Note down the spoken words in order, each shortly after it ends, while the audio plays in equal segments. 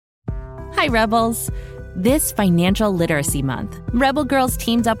Hi, Rebels. This Financial Literacy Month, Rebel Girls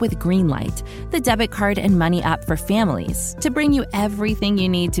teamed up with Greenlight, the debit card and money app for families, to bring you everything you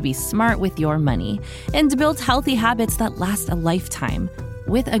need to be smart with your money and to build healthy habits that last a lifetime.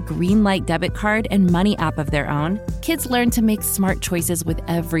 With a Greenlight debit card and money app of their own, kids learn to make smart choices with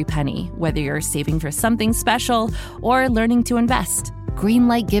every penny, whether you're saving for something special or learning to invest.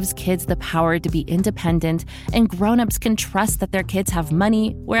 Greenlight gives kids the power to be independent, and grown-ups can trust that their kids have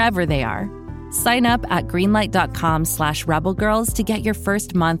money wherever they are. Sign up at greenlight.com/rebelgirls to get your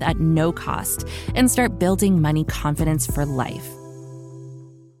first month at no cost and start building money confidence for life.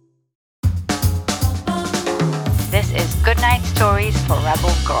 This is Goodnight Stories for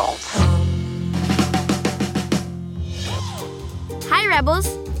Rebel Girls. Hi, Rebels.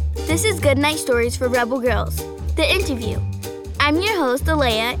 This is Goodnight Stories for Rebel Girls, the interview. I'm your host,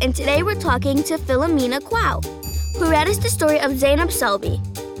 Alea, and today we're talking to Philomena Kwao, who read us the story of Zainab Selby.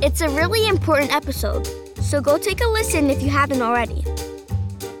 It's a really important episode, so go take a listen if you haven't already.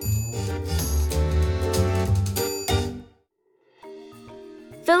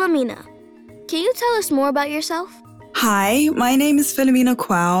 Philomena, can you tell us more about yourself? Hi, my name is Philomena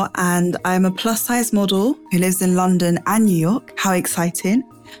Kwao, and I'm a plus-size model who lives in London and New York. How exciting.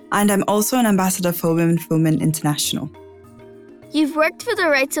 And I'm also an ambassador for Women for Women International. You've worked for the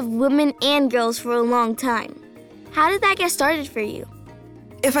rights of women and girls for a long time. How did that get started for you?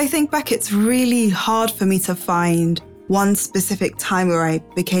 If I think back, it's really hard for me to find one specific time where I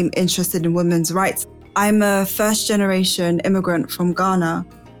became interested in women's rights. I'm a first-generation immigrant from Ghana,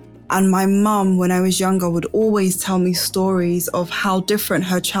 and my mum, when I was younger, would always tell me stories of how different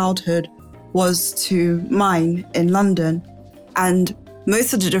her childhood was to mine in London. And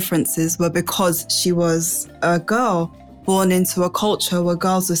most of the differences were because she was a girl born into a culture where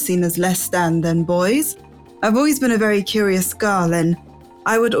girls were seen as less than boys. I've always been a very curious girl, and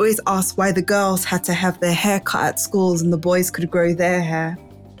I would always ask why the girls had to have their hair cut at schools and the boys could grow their hair.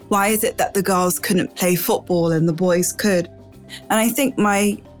 Why is it that the girls couldn't play football and the boys could? And I think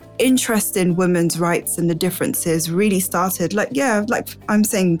my interest in women's rights and the differences really started, like I'm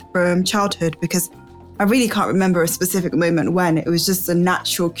saying, from childhood, because I really can't remember a specific moment when. It was just a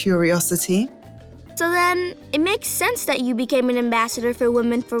natural curiosity. So then, it makes sense that you became an ambassador for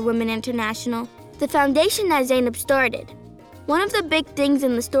Women International, the foundation that Zainab started. One of the big things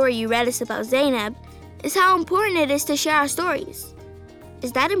in the story you read us about Zainab is how important it is to share our stories.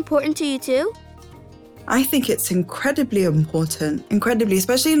 Is that important to you too? I think it's incredibly important,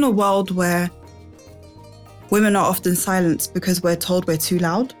 especially in a world where women are often silenced because we're told we're too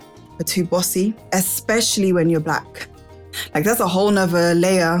loud, we're too bossy, especially when you're Black. Like, that's a whole nother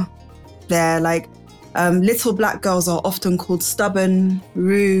layer there. Like, little Black girls are often called stubborn,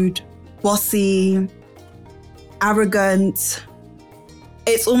 rude, bossy, arrogant.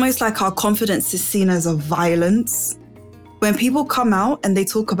 It's almost like our confidence is seen as a violence. When people come out and they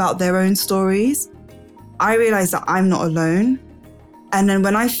talk about their own stories, I realize that I'm not alone. And then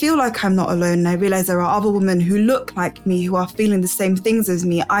when I feel like I'm not alone and I realize there are other women who look like me, who are feeling the same things as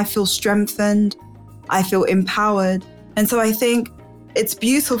me, I feel strengthened, I feel empowered. And so I think it's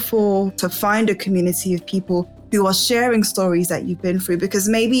beautiful to find a community of people who are sharing stories that you've been through, because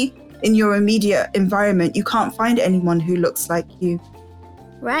maybe in your immediate environment, you can't find anyone who looks like you.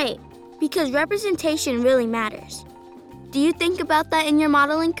 Right, because representation really matters. Do you think about that in your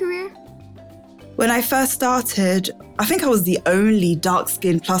modeling career? When I first started, I think I was the only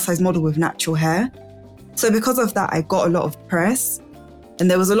dark-skinned plus-size model with natural hair. So because of that, I got a lot of press. And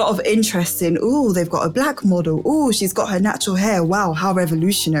there was a lot of interest in, they've got a Black model. She's got her natural hair. Wow, how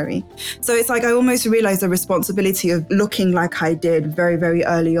revolutionary. So it's like I almost realized the responsibility of looking like I did very, very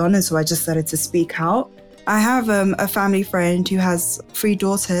early on. And so I just started to speak out. I have a family friend who has 3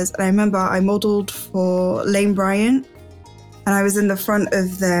 daughters. And I remember I modeled for Lane Bryant. And I was in the front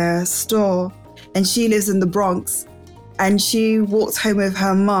of their store. And she lives in the Bronx. And she walked home with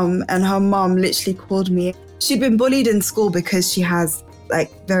her mum. And her mum literally called me. She'd been bullied in school because she has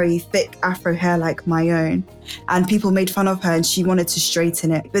very thick afro hair like my own, and people made fun of her and she wanted to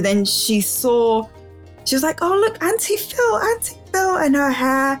straighten it. But then she was like, oh, look, Auntie Phil and her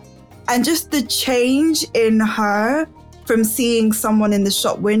hair. And just the change in her from seeing someone in the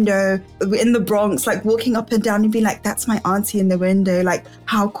shop window in the Bronx, like walking up and down and being like, that's my auntie in the window. Like,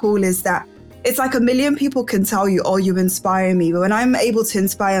 how cool is that? It's like a million people can tell you, you inspire me. But when I'm able to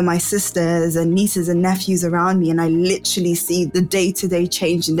inspire my sisters and nieces and nephews around me, and I literally see the day-to-day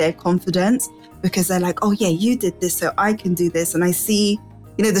change in their confidence, because they're like, oh yeah, you did this, so I can do this. And I see,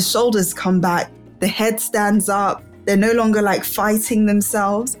 the shoulders come back, the head stands up, they're no longer like fighting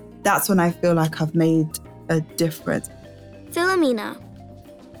themselves. That's when I feel like I've made a difference. Philomena,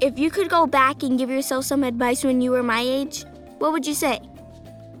 if you could go back and give yourself some advice when you were my age, what would you say?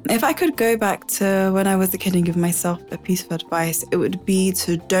 If I could go back to when I was a kid and give myself a piece of advice, it would be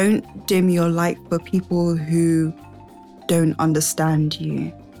to don't dim your light for people who don't understand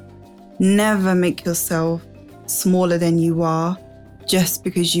you. Never make yourself smaller than you are just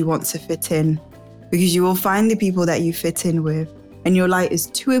because you want to fit in, because you will find the people that you fit in with, and your light is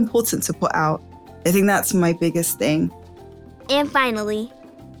too important to put out. I think that's my biggest thing. And finally,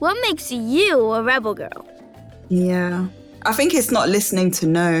 what makes you a rebel girl? Yeah, I think it's not listening to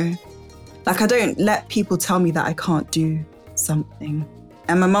no. Like, I don't let people tell me that I can't do something.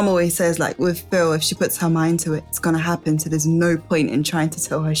 And my mum always says, like, with Phil, if she puts her mind to it, it's going to happen. So there's no point in trying to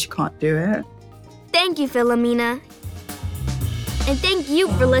tell her she can't do it. Thank you, Philomena. And thank you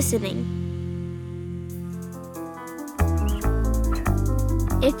for listening.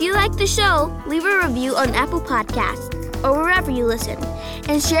 If you like the show, leave a review on Apple Podcasts or wherever you listen,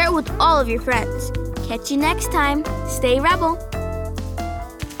 and share it with all of your friends. Catch you next time. Stay rebel.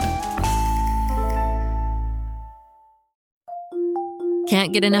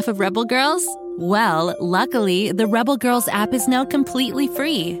 Can't get enough of Rebel Girls? Well, luckily, the Rebel Girls app is now completely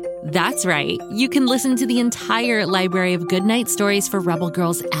free. That's right. You can listen to the entire library of goodnight stories for Rebel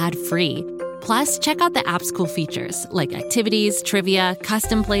Girls ad-free. Plus, check out the app's cool features like activities, trivia,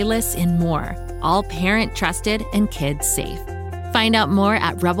 custom playlists, and more. All parent-trusted and kids-safe. Find out more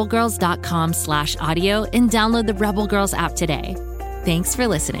at rebelgirls.com/audio and download the Rebel Girls app today. Thanks for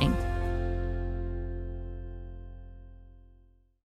listening.